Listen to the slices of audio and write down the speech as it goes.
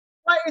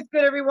What's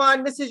good,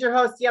 everyone? This is your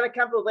host, Deanna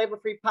Kemp of Label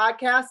Free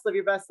Podcast. Live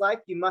your best life.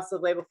 You must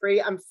live label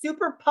free. I'm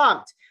super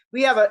pumped.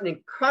 We have an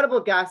incredible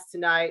guest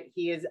tonight.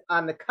 He is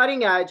on the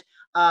cutting edge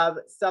of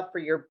stuff for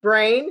your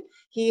brain.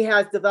 He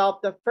has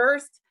developed the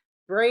first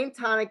brain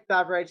tonic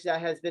beverage that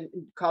has been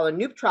called a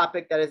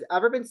nootropic that has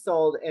ever been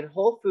sold in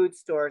Whole Foods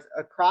stores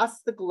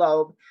across the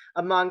globe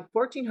among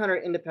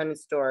 1,400 independent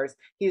stores.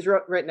 He's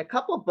written a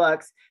couple of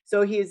books,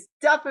 so he's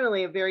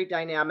definitely a very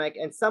dynamic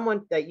and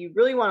someone that you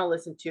really want to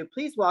listen to.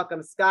 Please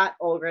welcome Scott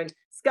Olgren.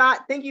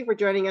 Scott, thank you for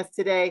joining us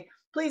today.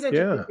 Please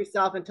introduce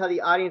yourself and tell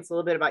the audience a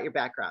little bit about your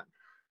background.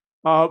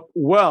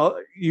 Well,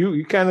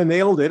 you kind of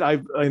nailed it.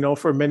 I know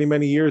for many,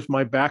 many years,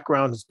 my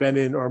background has been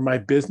in, or my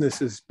business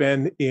has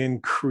been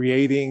in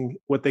creating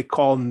what they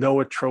call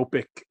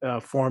nootropic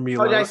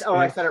formulas. Oh, nice. Oh,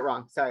 I said it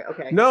wrong. Sorry.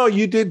 Okay. No,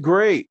 you did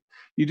great.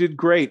 You did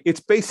great. It's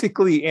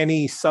basically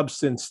any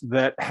substance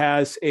that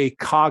has a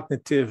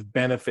cognitive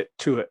benefit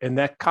to it. And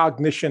that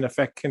cognition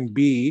effect can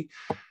be,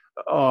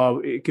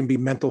 it can be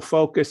mental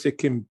focus. It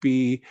can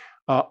be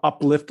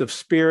uplift of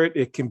spirit.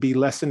 It can be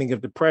lessening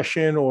of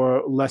depression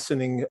or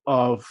lessening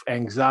of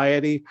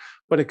anxiety,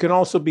 but it can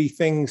also be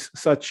things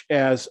such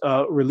as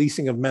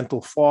releasing of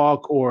mental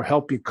fog or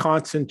help you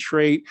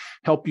concentrate,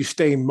 help you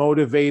stay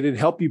motivated,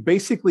 help you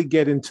basically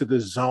get into the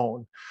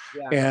zone.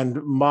 Yeah.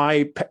 And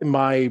my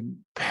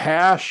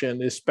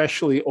passion,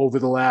 especially over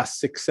the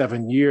last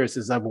 6-7 years,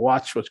 as I've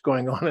watched what's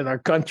going on in our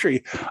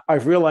country,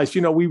 I've realized,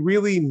 we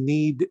really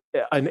need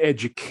an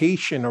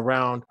education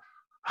around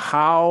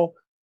how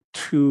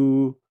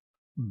to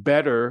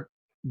better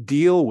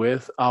deal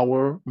with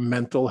our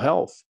mental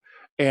health.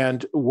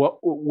 And what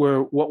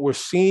we're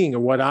seeing, or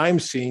what I'm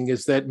seeing,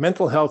 is that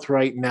mental health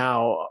right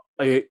now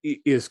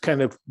is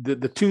kind of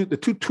the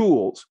two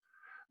tools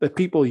that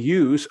people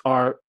use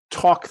are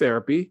talk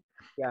therapy,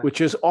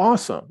 which is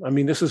awesome. I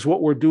mean, this is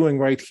what we're doing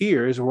right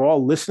here, is we're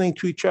all listening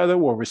to each other,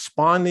 we're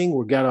responding,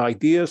 we're getting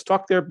ideas.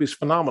 Talk therapy is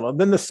phenomenal. And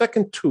then the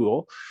second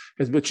tool,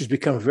 which has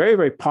become very,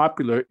 very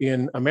popular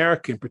in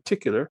America in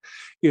particular,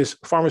 is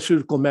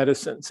pharmaceutical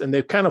medicines. And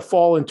they kind of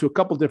fall into a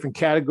couple different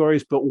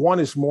categories, but one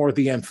is more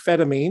the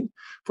amphetamine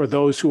for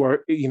those who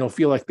are,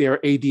 feel like they're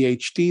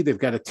ADHD, they've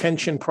got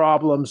attention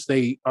problems,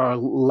 they are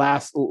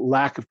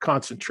lack of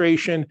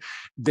concentration,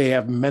 they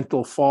have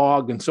mental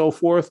fog and so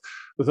forth.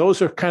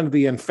 Those are kind of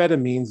the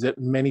amphetamines that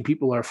many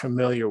people are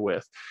familiar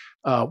with.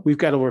 We've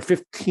got over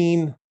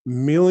 15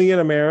 million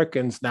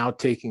Americans now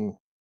taking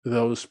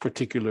those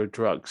particular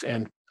drugs.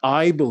 And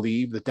I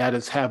believe that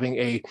is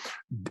having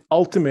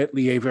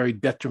ultimately a very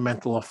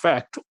detrimental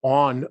effect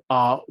on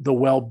the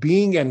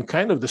well-being and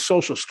kind of the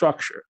social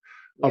structure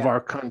of our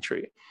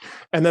country.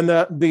 And then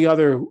the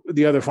other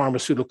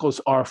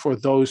pharmaceuticals are for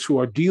those who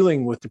are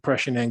dealing with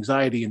depression,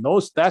 anxiety, and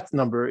that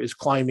number is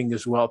climbing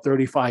as well,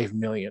 35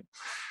 million.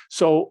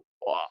 So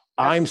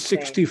I'm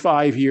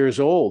 65 years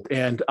old,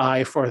 and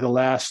for the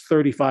last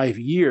 35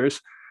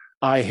 years,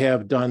 I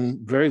have done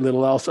very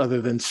little else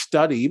other than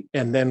study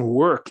and then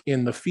work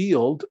in the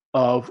field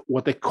of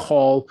what they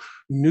call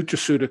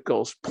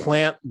nutraceuticals,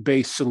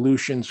 plant-based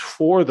solutions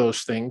for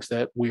those things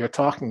that we are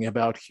talking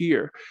about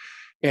here.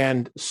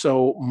 And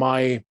so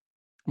my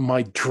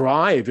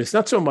drive is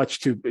not so much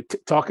to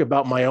talk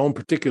about my own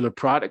particular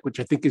product, which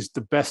I think is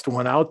the best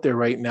one out there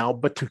right now,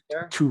 but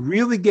to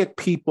really get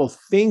people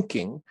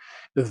thinking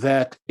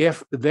that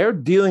if they're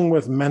dealing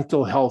with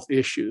mental health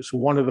issues,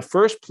 one of the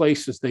first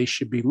places they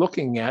should be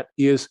looking at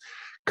is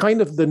kind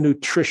of the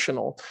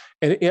nutritional.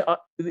 And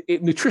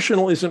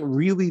nutritional isn't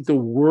really the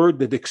word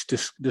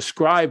that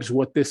describes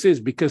what this is,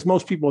 because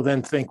most people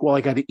then think, well,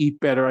 I got to eat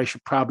better. I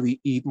should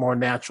probably eat more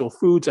natural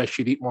foods. I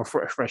should eat more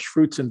fresh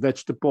fruits and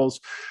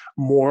vegetables,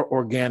 more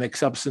organic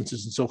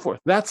substances and so forth.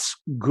 That's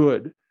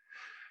good.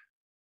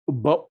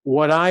 But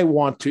what I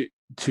want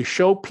to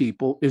show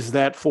people is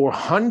that for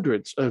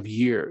hundreds of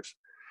years,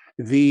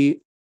 the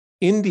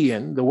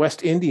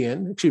West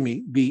Indian,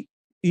 the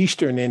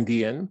Eastern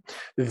Indian,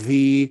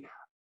 the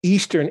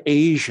Eastern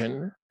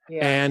Asian,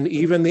 and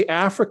even the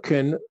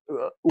African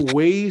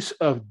ways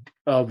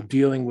of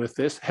dealing with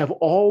this have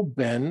all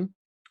been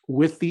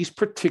with these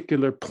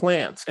particular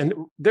plants. And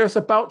there's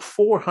about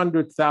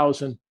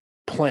 400,000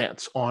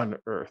 plants on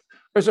Earth.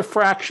 There's a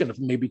fraction of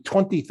maybe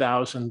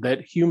 20,000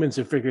 that humans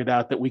have figured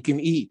out that we can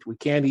eat. We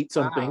can't eat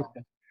some things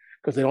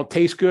because they don't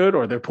taste good,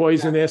 or they're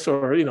poisonous,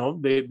 or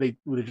they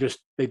just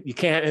you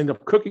can't end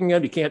up cooking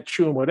them, you can't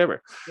chew them,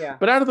 whatever.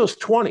 But out of those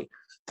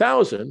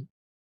 20,000,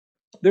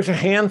 there's a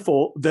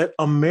handful that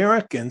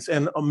Americans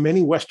and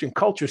many Western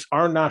cultures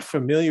are not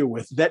familiar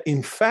with, that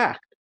in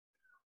fact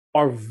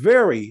are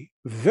very,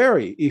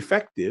 very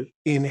effective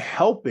in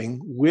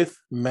helping with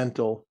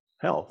mental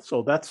health.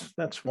 So that's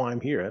why I'm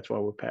here. That's why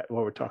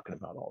we're talking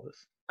about all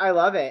this. I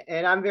love it.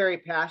 And I'm very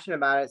passionate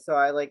about it. So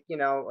I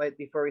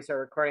before we start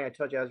recording, I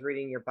told you I was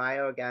reading your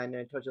bio again, and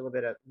I told you a little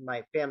bit of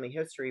my family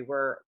history.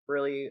 We're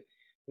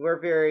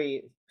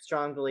very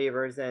strong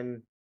believers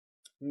in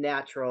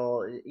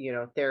natural,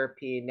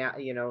 therapy,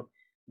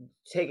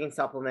 taking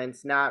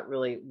supplements. Not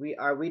really,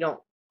 we don't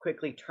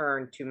quickly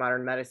turn to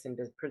modern medicine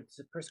to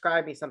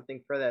prescribe me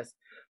something for this.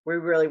 We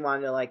really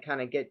wanted to like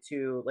kind of get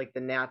to like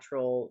the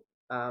natural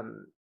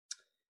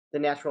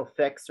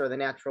fix or the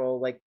natural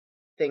like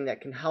thing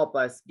that can help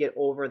us get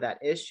over that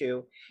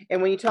issue.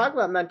 And when you talk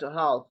about mental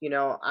health, you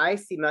know, I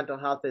see mental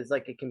health as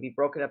like it can be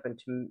broken up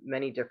into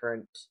many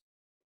different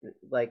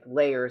like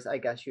layers, I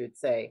guess you would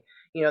say.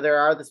 You know, there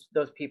are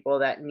those people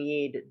that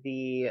need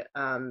the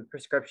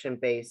prescription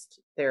based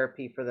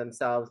therapy for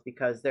themselves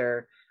because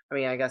they're, I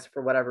mean, I guess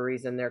for whatever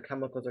reason, their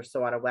chemicals are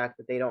so out of whack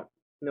that they don't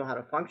know how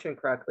to function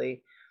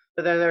correctly.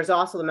 But then there's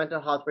also the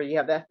mental health where you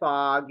have that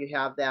fog, you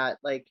have that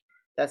like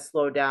that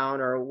slow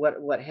down or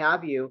what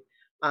have you.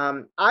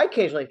 I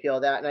occasionally feel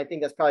that, and I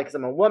think that's probably because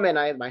I'm a woman.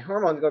 My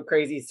hormones go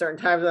crazy certain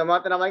times of the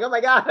month, and I'm like, oh my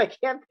god, I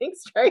can't think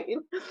straight.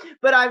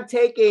 But I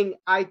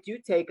do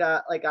take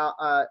a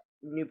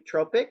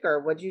nootropic,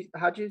 or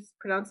how'd you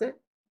pronounce it?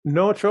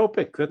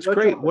 Nootropic. That's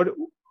great. Nootropic. What?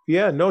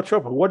 Yeah,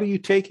 nootropic. What are you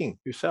taking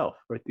yourself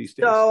right these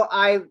days? So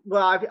I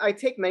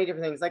take many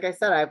different things. Like I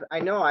said, I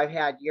know I've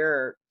had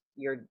your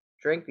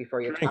drink before,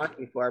 your talk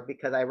before,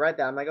 because I read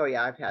that. I'm like, oh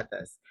yeah, I've had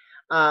this.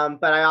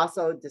 But I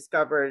also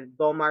discovered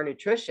Bomar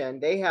Nutrition.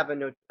 They have a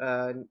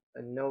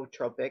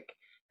nootropic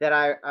that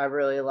I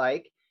really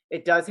like.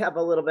 It does have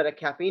a little bit of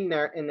caffeine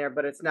in there,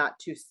 but it's not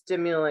too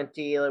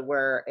stimulanty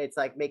where it's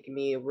like making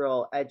me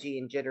real edgy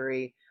and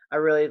jittery. I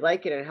really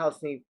like it. It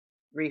helps me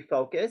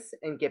refocus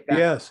and get back on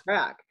Yes.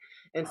 track.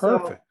 And so,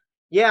 Perfect.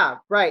 yeah,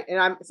 right. And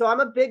I'm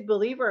a big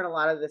believer in a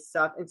lot of this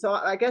stuff. And so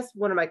I guess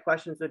one of my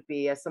questions would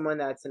be, as someone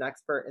that's an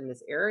expert in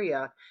this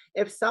area,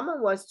 if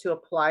someone was to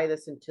apply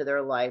this into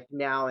their life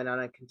now and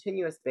on a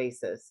continuous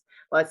basis,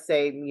 let's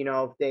say, you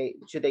know, if they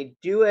should they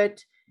do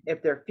it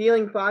if they're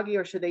feeling foggy,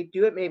 or should they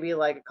do it maybe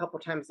like a couple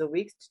times a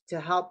week to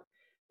help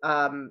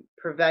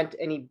prevent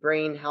any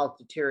brain health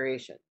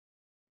deterioration?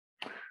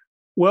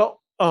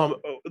 Well,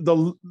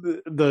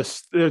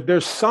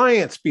 there's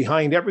science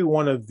behind every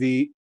one of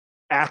the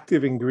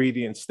active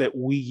ingredients that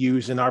we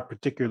use in our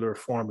particular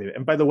formula.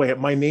 And by the way,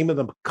 my name of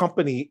the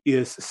company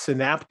is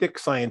Synaptic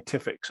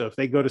Scientific. So if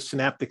they go to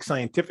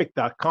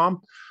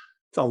synapticscientific.com,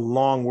 it's a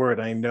long word,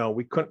 I know.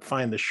 We couldn't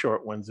find the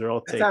short ones. They're all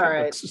taken. All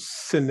right.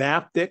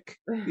 Synaptic,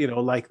 you know,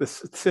 like the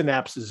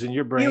synapses in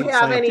your brain. Do you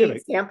have any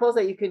examples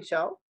that you can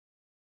show?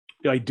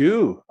 I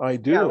do.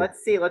 Yeah,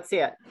 let's see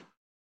it.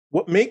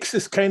 What makes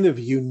this kind of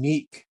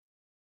unique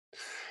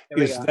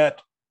is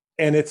that,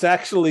 and it's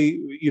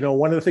actually, you know,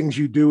 one of the things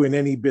you do in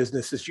any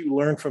business is you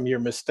learn from your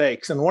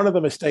mistakes. And one of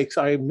the mistakes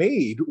I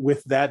made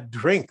with that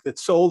drink that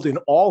sold in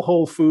all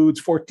Whole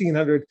Foods,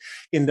 1,400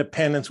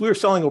 independents, we were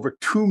selling over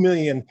 2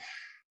 million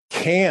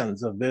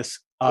cans of this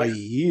a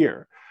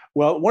year.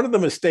 Well, one of the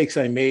mistakes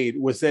I made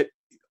was that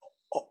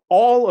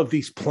all of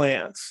these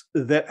plants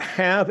that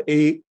have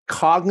a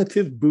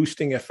cognitive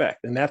boosting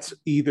effect, and that's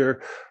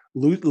either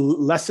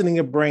lessening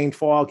of brain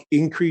fog,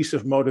 increase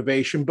of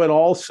motivation, but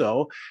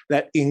also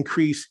that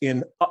increase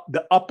in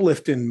the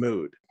uplift in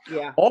mood.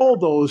 Yeah. All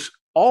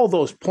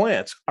those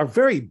plants are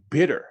very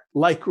bitter,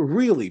 like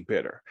really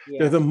bitter. Yeah.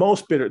 They're the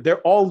most bitter.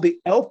 They're all the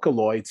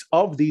alkaloids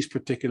of these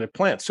particular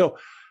plants. So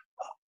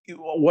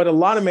what a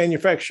lot of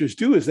manufacturers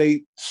do is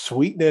they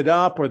sweeten it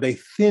up, or they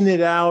thin it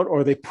out,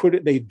 or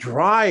they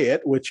dry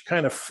it, which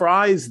kind of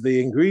fries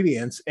the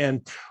ingredients.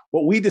 And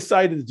what we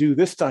decided to do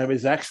this time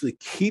is actually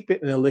keep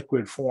it in a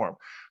liquid form.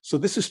 So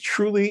this is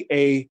truly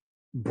a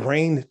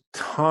brain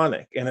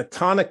tonic, and a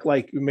tonic,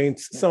 like, I mean,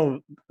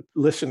 some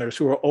listeners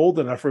who are old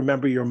enough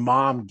remember your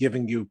mom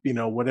giving you, you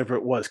know, whatever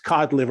it was,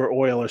 cod liver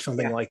oil or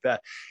something like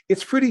that.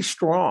 It's pretty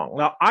strong.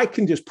 Now I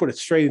can just put it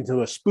straight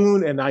into a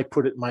spoon and I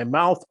put it in my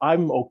mouth.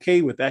 I'm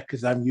okay with that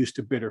because I'm used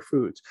to bitter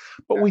foods.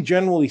 But we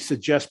generally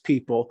suggest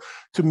people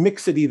to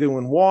mix it either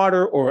in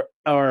water or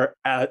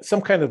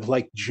some kind of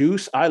like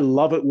juice. I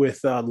love it with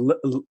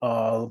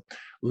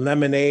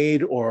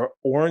lemonade or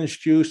orange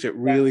juice. It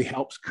really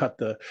helps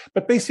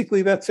but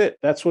basically that's it.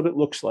 That's what it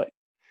looks like.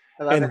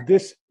 And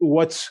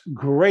what's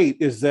great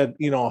is that,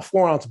 you know, a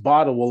 4-ounce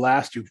bottle will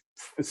last you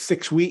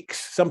 6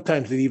 weeks,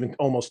 sometimes even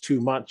almost 2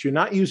 months. You're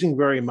not using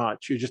very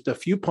much. You're just a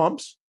few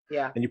pumps.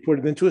 Yeah. And you put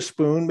it into a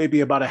spoon,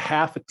 maybe about a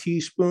half a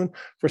teaspoon.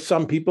 For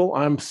some people,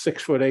 I'm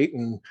 6'8"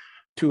 and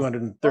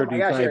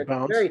 235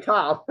 pounds. Very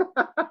tall.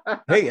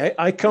 Hey,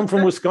 I come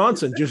from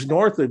Wisconsin, just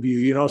north of you,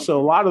 you know, so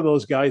a lot of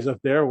those guys up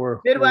there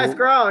were Midwest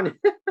grown.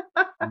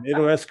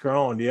 Midwest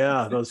grown.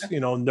 Yeah. Those, you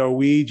know,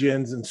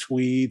 Norwegians and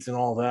Swedes and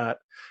all that.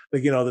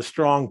 You know, the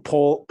strong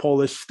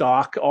Polish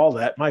stock, all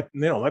that. My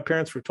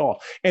parents were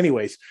tall.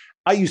 Anyways,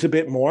 I use a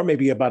bit more,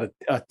 maybe about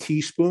a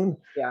teaspoon.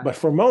 Yeah. But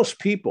for most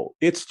people,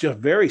 it's just a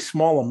very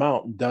small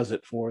amount and does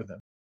it for them.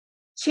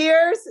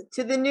 Cheers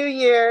to the New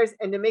Year's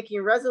and to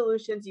making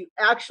resolutions you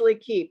actually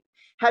keep.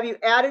 Have you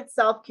added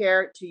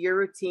self-care to your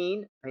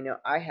routine? I know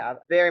I have,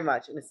 very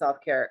much into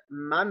self-care.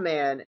 My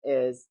man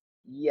is,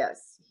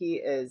 yes, he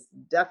is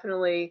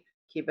definitely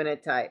keeping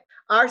it tight.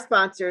 Our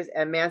sponsors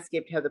at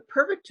Manscaped have the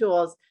perfect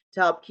tools to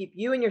help keep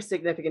you and your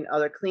significant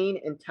other clean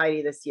and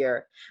tidy this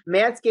year.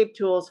 Manscaped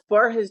tools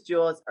for his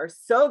jewels are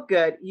so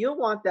good, you'll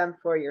want them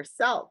for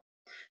yourself.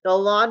 The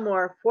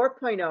Lawnmower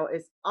 4.0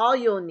 is all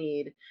you'll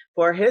need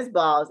for his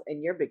balls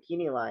and your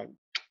bikini line.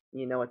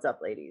 You know what's up,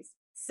 ladies.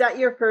 Set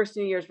your first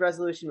New Year's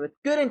resolution with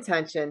good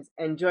intentions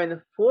and join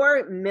the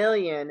 4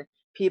 million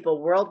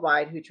people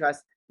worldwide who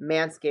trust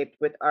Manscaped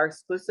with our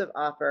exclusive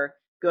offer.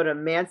 Go to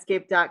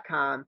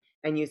manscaped.com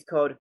and use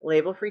code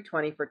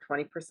labelfree20 for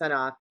 20%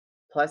 off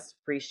plus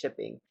free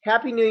shipping.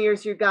 Happy New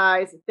Year's, you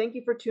guys. Thank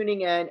you for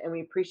tuning in, and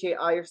we appreciate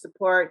all your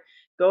support.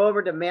 Go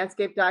over to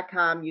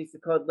manscaped.com, use the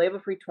code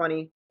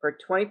labelfree20 for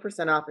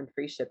 20% off and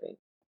free shipping.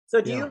 So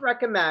do you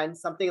recommend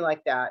something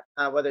like that,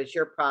 whether it's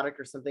your product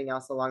or something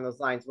else along those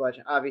lines, which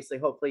obviously,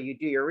 hopefully you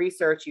do your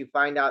research, you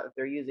find out if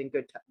they're using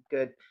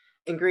good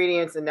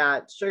ingredients and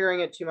not sugaring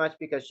it too much,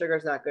 because sugar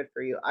is not good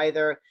for you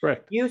either.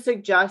 Correct. You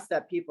suggest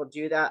that people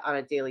do that on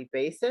a daily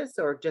basis,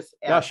 or just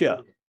Gosh, yeah.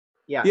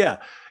 Yeah.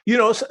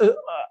 Yeah.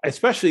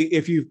 Especially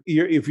if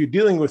you're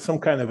dealing with some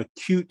kind of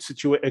acute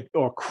situation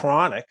or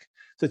chronic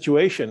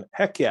situation,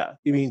 heck yeah.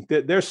 I mean,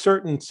 there's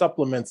certain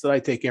supplements that I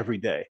take every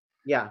day.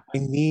 Yeah. I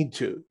need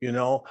to,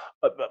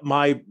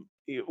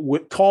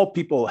 tall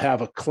people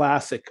have a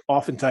classic.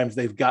 Oftentimes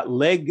they've got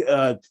leg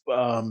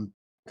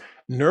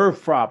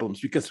nerve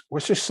problems because we're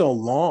just so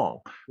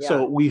long. Yeah.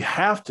 So we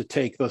have to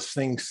take those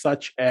things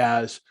such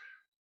as,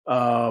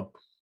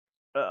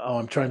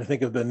 I'm trying to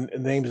think of the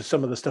names of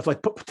some of the stuff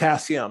like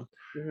potassium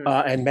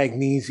and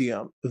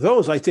magnesium.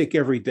 Those I take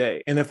every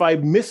day. And if I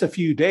miss a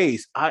few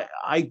days,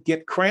 I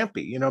get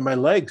crampy. My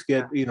legs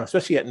get,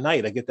 especially at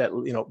night, I get that,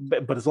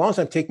 but as long as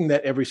I'm taking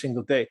that every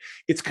single day,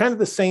 it's kind of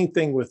the same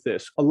thing with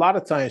this. A lot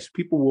of times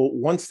people will,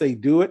 once they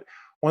do it,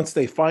 once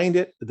they find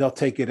it, they'll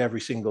take it every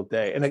single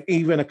day. And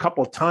even a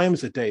couple of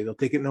times a day, they'll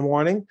take it in the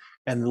morning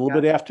and a little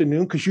bit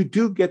afternoon, because you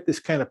do get this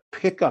kind of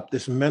pickup,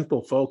 this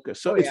mental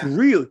focus. So it's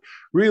really,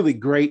 really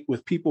great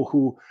with people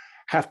who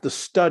have to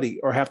study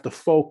or have to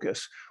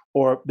focus,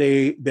 or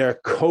they're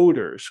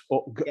coders.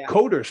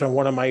 Coders are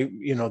one of my,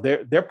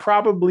 they're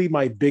probably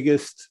my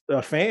biggest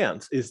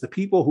fans, is the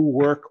people who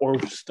work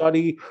or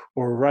study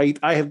or write.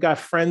 I have got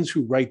friends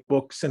who write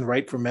books and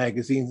write for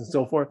magazines and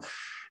so forth.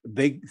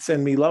 They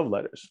send me love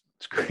letters.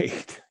 It's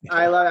great.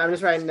 I love it. I'm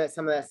just writing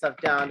some of that stuff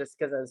down just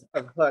because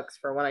of hooks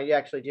for when I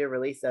actually do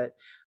release it.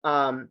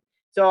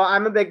 So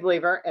I'm a big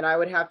believer, and I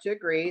would have to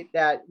agree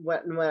that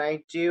when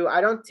I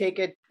don't take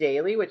it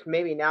daily, which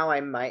maybe now I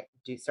might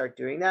start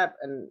doing that,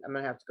 and I'm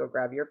gonna have to go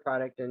grab your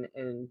product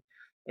and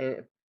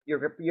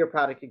your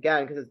product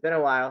again, because it's been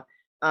a while.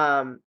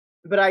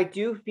 But I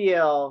do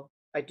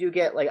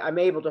get like I'm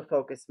able to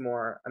focus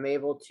more. I'm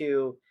able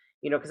to,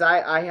 because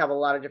I have a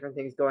lot of different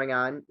things going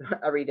on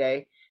every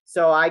day.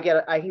 So I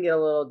can get a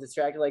little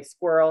distracted, like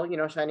squirrel,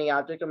 shiny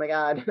object. Oh my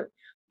God.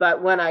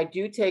 But when I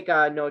do take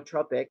a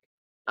nootropic,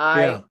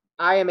 I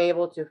am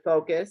able to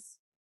focus.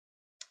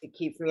 It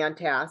keeps me on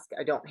task.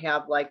 I don't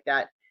have like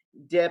that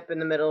dip in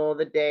the middle of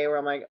the day where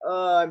I'm like,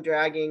 oh, I'm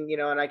dragging,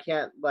 and I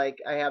can't, I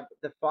have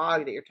the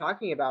fog that you're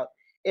talking about.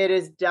 It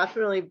has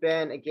definitely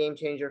been a game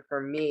changer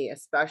for me,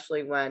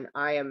 especially when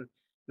I am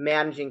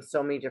managing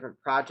so many different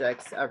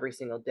projects every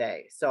single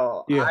day.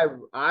 So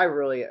I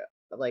really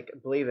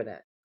believe in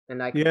it. And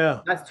that's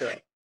to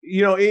it.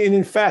 And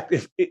in fact,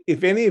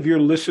 if any of your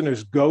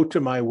listeners go to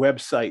my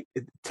website,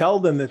 tell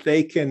them that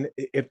they can,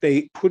 if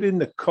they put in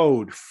the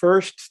code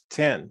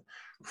FIRST10,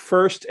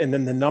 first and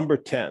then the number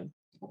 10,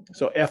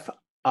 so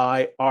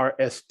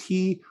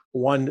FIRST10,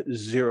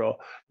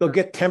 they'll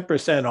get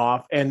 10%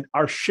 off, and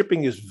our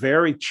shipping is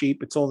very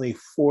cheap. It's only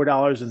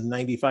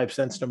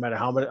 $4.95 no matter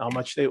how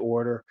much they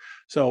order.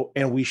 So,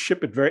 and we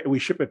ship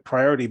it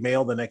priority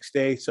mail the next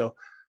day. So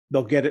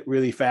they'll get it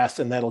really fast,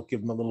 and that'll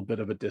give them a little bit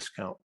of a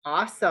discount.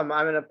 Awesome.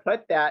 I'm going to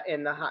put that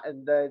in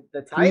the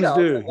title.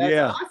 Please do.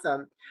 That's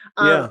awesome.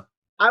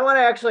 I want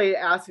to actually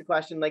ask a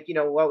question,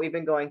 what we've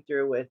been going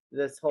through with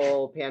this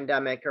whole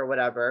pandemic or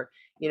whatever.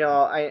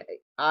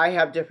 I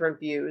have different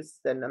views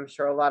than I'm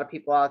sure a lot of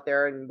people out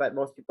there, but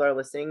most people are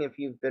listening. If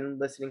you've been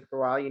listening for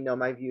a while,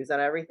 my views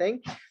on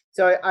everything.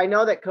 So I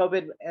know that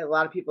COVID, a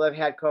lot of people have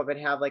had COVID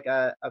have like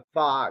a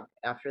fog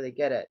after they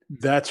get it.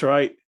 That's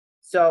right.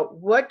 So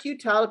what do you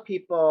tell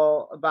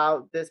people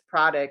about this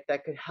product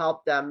that could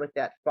help them with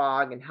that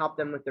fog and help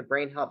them with their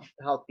brain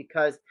health?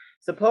 Because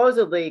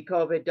supposedly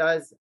COVID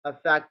does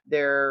affect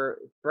their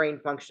brain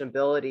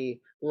functionability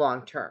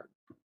long term.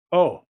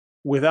 Oh,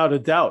 without a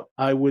doubt,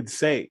 I would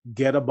say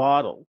get a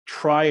bottle,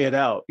 try it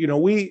out.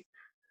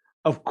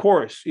 Of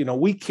course,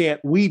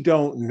 we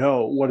don't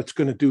know what it's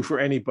going to do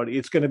for anybody.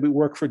 It's going to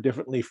work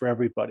differently for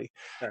everybody.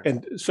 Sure.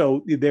 And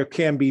so there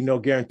can be no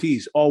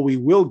guarantees. All we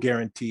will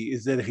guarantee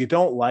is that if you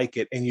don't like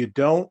it and you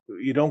don't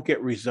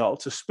get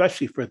results,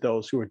 especially for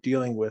those who are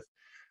dealing with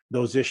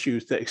those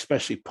issues, that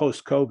especially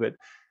post-COVID,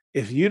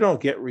 if you don't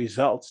get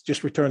results,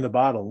 just return the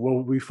bottle.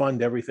 We'll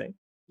refund everything.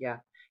 Yeah.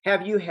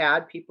 Have you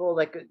had people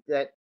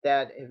that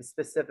have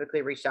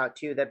specifically reached out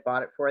to you that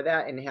bought it for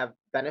that and have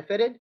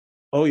benefited?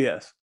 Oh,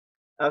 yes.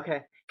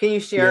 Okay. Can you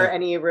share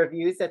any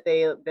reviews that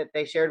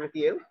they shared with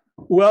you?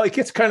 Well, it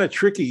gets kind of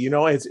tricky,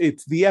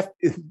 It's the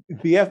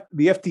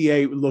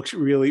FDA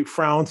really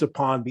frowns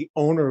upon the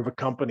owner of a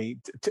company,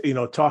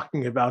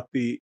 talking about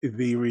the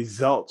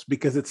results,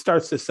 because it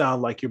starts to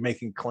sound like you're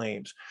making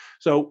claims.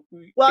 So,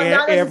 well,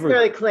 not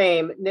necessarily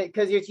claim,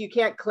 because you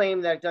can't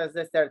claim that it does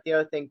this, that, or the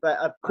other thing,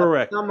 but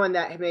correct. Someone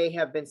that may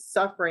have been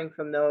suffering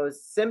from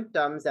those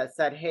symptoms that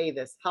said, "Hey,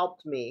 this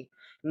helped me,"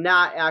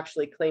 not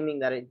actually claiming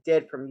that it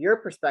did from your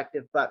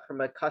perspective, but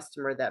from a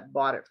customer that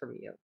bought it from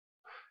you.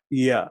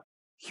 Yeah.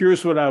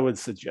 Here's what I would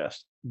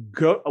suggest.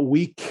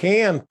 We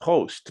can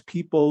post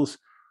people's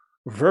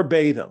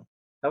verbatim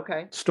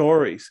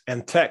stories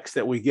and texts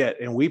that we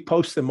get, and we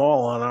post them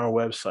all on our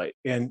website,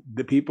 and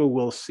the people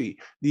will see.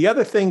 The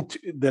other thing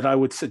that I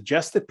would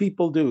suggest that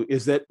people do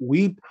is that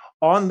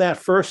on that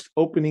first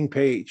opening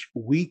page,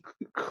 we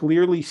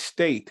clearly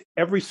state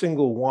every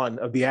single one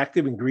of the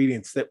active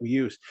ingredients that we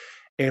use.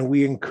 And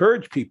we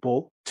encourage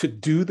people to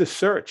do the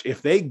search.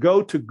 If they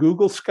go to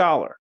Google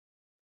Scholar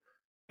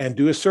and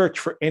do a search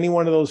for any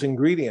one of those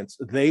ingredients,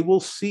 they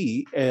will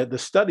see the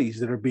studies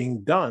that are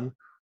being done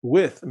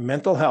with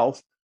mental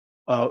health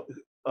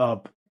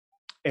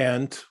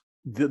and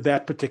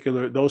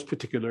those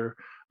particular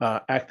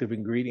active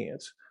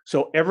ingredients.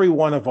 So every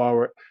one of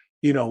our,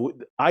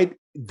 I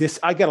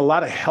got a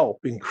lot of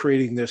help in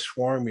creating this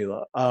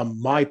formula.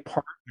 My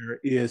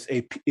partner is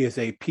a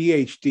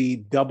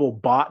PhD double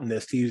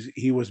botanist.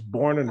 He was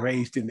born and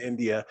raised in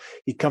India.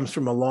 He comes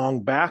from a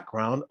long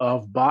background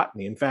of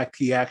botany. In fact,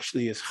 he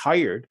actually is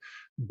hired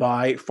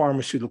by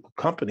pharmaceutical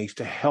companies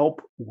to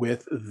help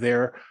with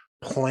their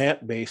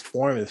plant-based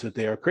formulas that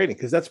they are creating,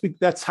 because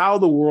that's how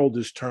the world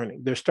is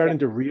turning. They're starting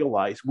to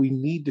realize we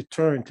need to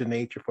turn to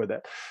nature for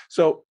that.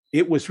 So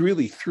it was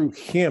really through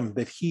him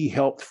that he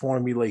helped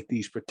formulate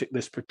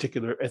this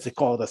particular, as they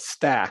call it, a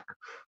stack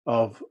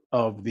of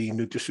the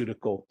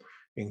nutraceutical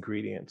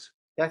ingredients.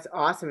 That's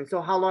awesome.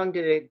 So how long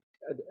did it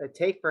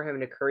take for him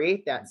to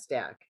create that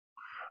stack?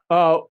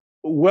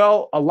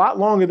 Well, a lot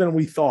longer than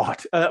we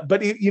thought.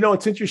 But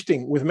it's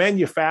interesting with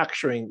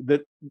manufacturing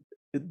that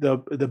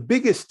the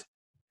biggest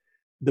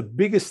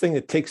thing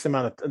that takes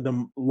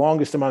the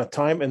longest amount of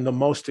time and the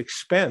most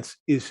expense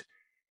is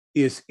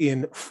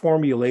in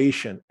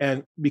formulation.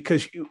 And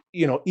because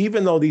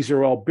even though these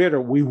are all bitter,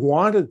 we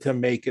wanted to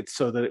make it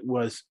so that it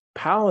was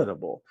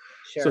palatable.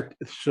 Sure.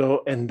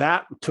 So and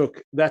that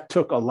took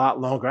a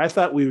lot longer. I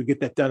thought we would get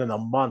that done in a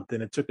month,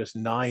 and it took us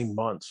 9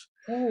 months.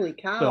 Holy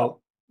cow.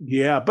 So,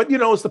 yeah, but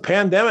it's the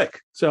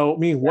pandemic. So I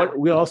mean, what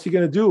else are you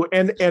going to do?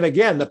 And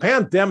again, the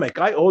pandemic,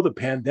 I owe the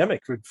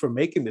pandemic for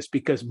making this,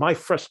 because my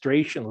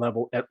frustration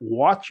level at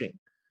watching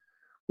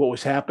what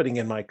was happening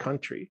in my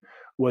country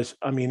was,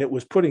 it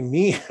was putting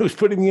me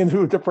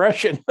into a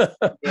depression.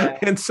 Yeah.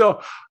 And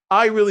so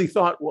I really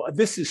thought, well,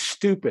 this is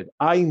stupid.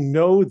 I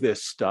know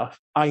this stuff.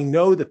 I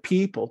know the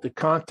people to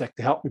contact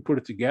to help me put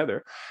it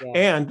together. Yeah.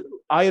 And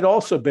I had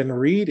also been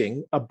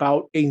reading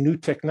about a new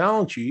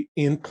technology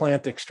in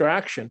plant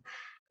extraction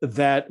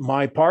that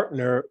my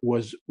partner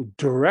was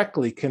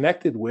directly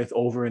connected with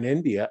over in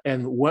India.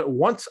 And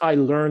once I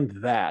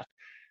learned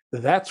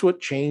that's what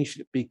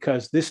changed it,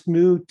 because this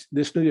new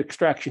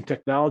extraction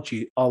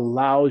technology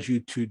allows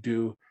you to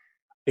do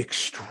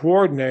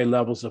extraordinary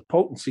levels of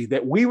potency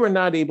that we were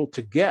not able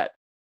to get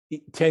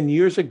 10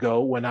 years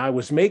ago when I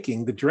was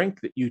making the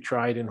drink that you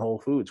tried in Whole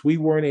Foods. We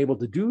weren't able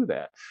to do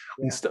that.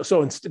 Yeah.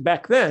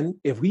 Back then,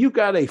 if you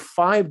got a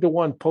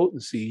 5-to-1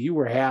 potency, you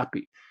were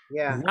happy.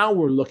 Yeah. Now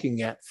we're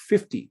looking at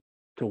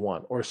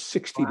 50-to-1 or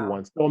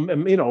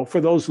 60-to-1. So,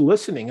 for those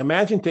listening,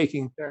 imagine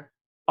taking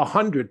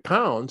 100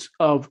 pounds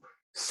of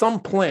some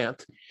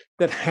plant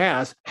that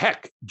has,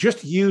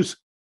 just use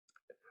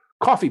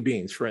coffee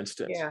beans, for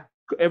instance. Yeah.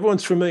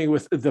 Everyone's familiar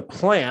with the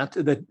plant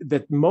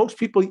that most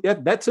people,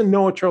 that's a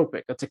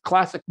nootropic. That's a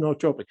classic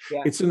nootropic.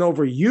 Yeah. It's an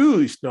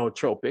overused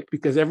nootropic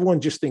because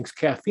everyone just thinks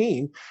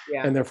caffeine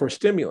and therefore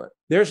stimulant.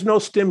 There's no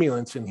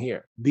stimulants in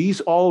here.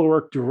 These all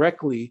work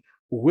directly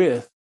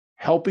with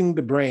helping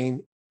the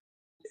brain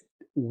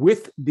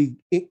with the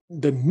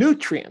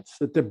nutrients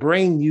that the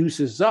brain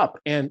uses up,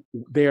 and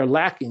they are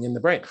lacking in the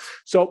brain.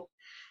 So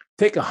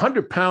take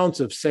 100 pounds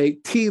of, say,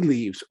 tea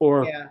leaves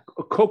or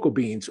cocoa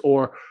beans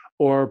or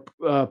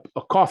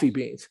coffee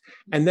beans,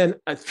 and then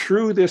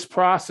through this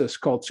process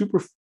called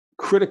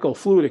supercritical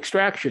fluid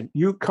extraction,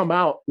 you come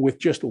out with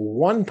just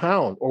 1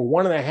 pound or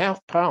 1.5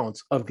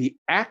 pounds of the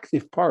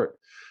active part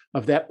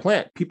of that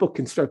plant. People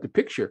can start to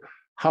picture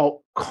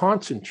how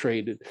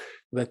concentrated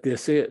that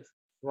this is.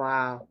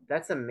 Wow,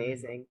 that's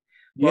amazing.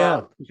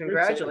 Well,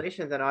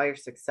 congratulations on all your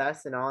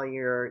success and all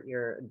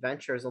your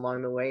adventures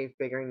along the way,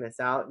 figuring this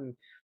out and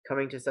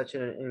coming to such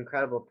an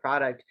incredible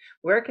product.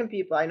 Where can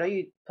people, I know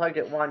you plugged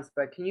it once,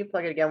 but can you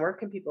plug it again? Where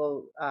can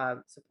people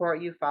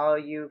support you, follow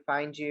you,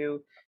 find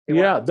you?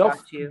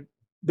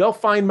 They'll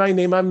find my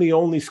name. I'm the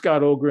only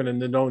Scott Ogren in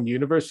the known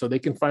universe, so they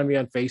can find me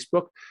on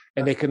Facebook,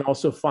 and they can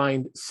also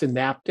find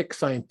Synaptic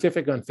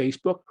Scientific on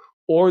Facebook,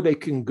 or they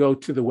can go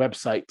to the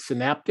website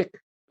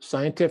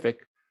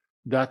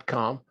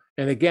synapticscientific.com.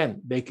 And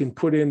again, they can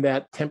put in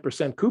that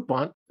 10%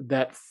 coupon.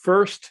 That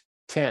first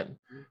 10.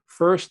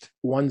 First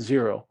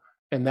 10,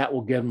 and that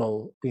will get them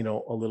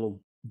a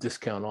little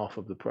discount off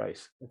of the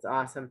price. That's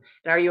awesome.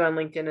 And are you on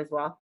LinkedIn as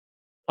well?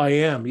 I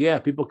am. Yeah.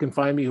 People can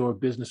find me who are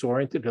business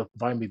oriented. They'll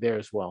find me there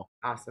as well.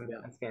 Awesome. Yeah.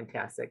 That's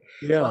fantastic.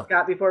 Yeah. Well,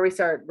 Scott, before we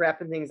start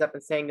wrapping things up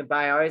and saying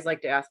goodbye, I always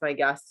like to ask my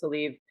guests to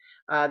leave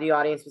the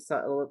audience with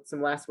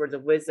some last words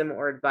of wisdom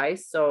or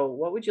advice. So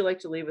what would you like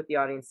to leave with the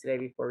audience today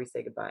before we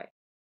say goodbye?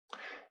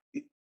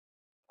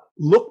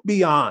 Look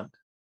beyond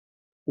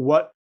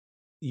what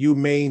you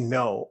may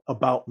know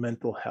about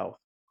mental health.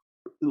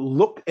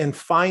 Look and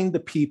find the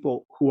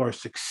people who are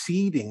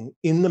succeeding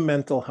in the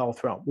mental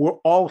health realm. We're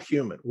all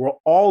human. We're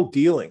all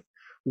dealing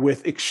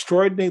with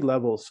extraordinary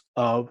levels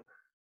of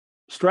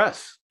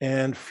stress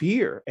and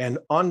fear and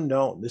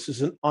unknown. This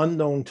is an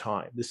unknown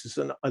time. This is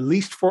at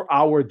least for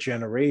our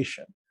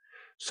generation.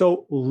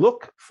 So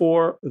look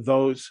for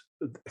those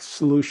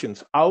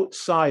solutions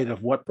outside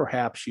of what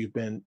perhaps you've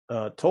been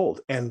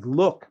told, and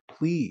look,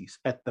 please,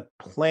 at the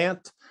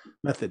plant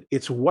method.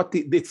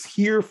 It's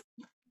here.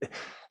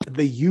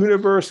 The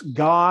universe,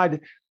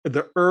 God,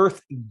 the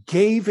earth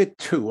gave it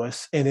to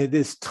us, and it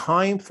is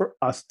time for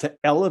us to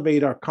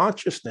elevate our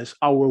consciousness,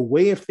 our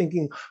way of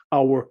thinking,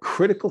 our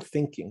critical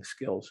thinking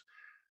skills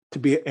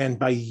and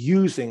by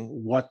using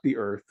what the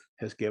earth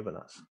has given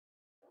us.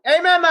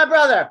 Amen, my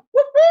brother.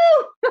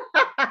 Woo-hoo!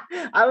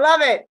 I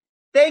love it.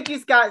 Thank you,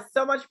 Scott,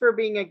 so much for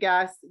being a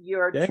guest.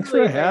 You're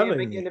truly a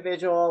dynamic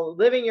individual,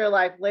 living your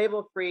life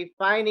label-free,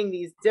 finding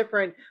these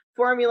different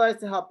formulas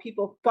to help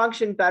people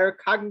function better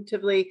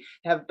cognitively,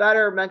 have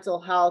better mental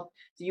health.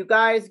 So you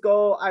guys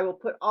go, I will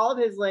put all of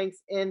his links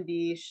in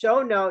the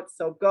show notes.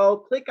 So go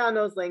click on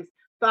those links,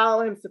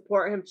 follow him,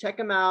 support him, check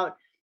him out.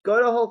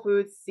 Go to Whole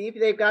Foods, see if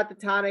they've got the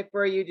tonic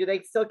for you. Do they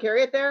still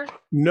carry it there?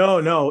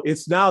 No.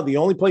 It's now the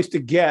only place to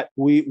get.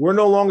 We're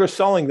no longer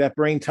selling that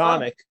brain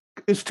tonic. Oh.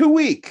 It's too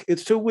weak.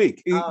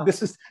 Oh.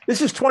 This is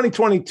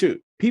 2022.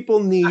 People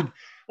need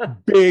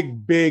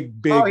big.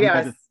 Oh yes,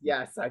 medicine.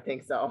 Yes, I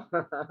think so.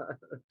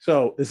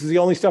 So this is the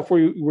only stuff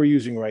we're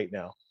using right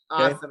now.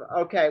 Okay? Awesome.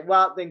 Okay,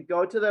 well then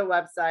go to the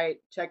website,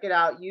 check it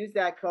out. Use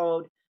that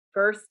code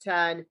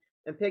FIRST10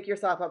 and pick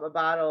yourself up a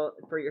bottle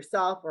for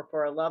yourself or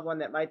for a loved one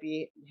that might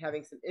be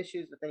having some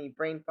issues with any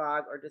brain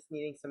fog or just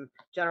needing some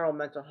general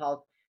mental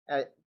health.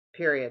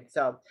 Period.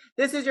 So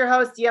this is your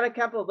host, Deanna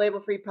Kemp of Label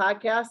Free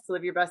Podcast. To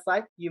live your best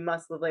life, you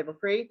must live label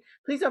free.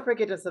 Please don't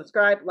forget to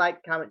subscribe,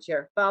 like, comment,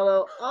 share,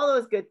 follow, all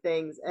those good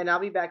things. And I'll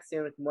be back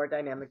soon with more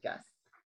dynamic guests.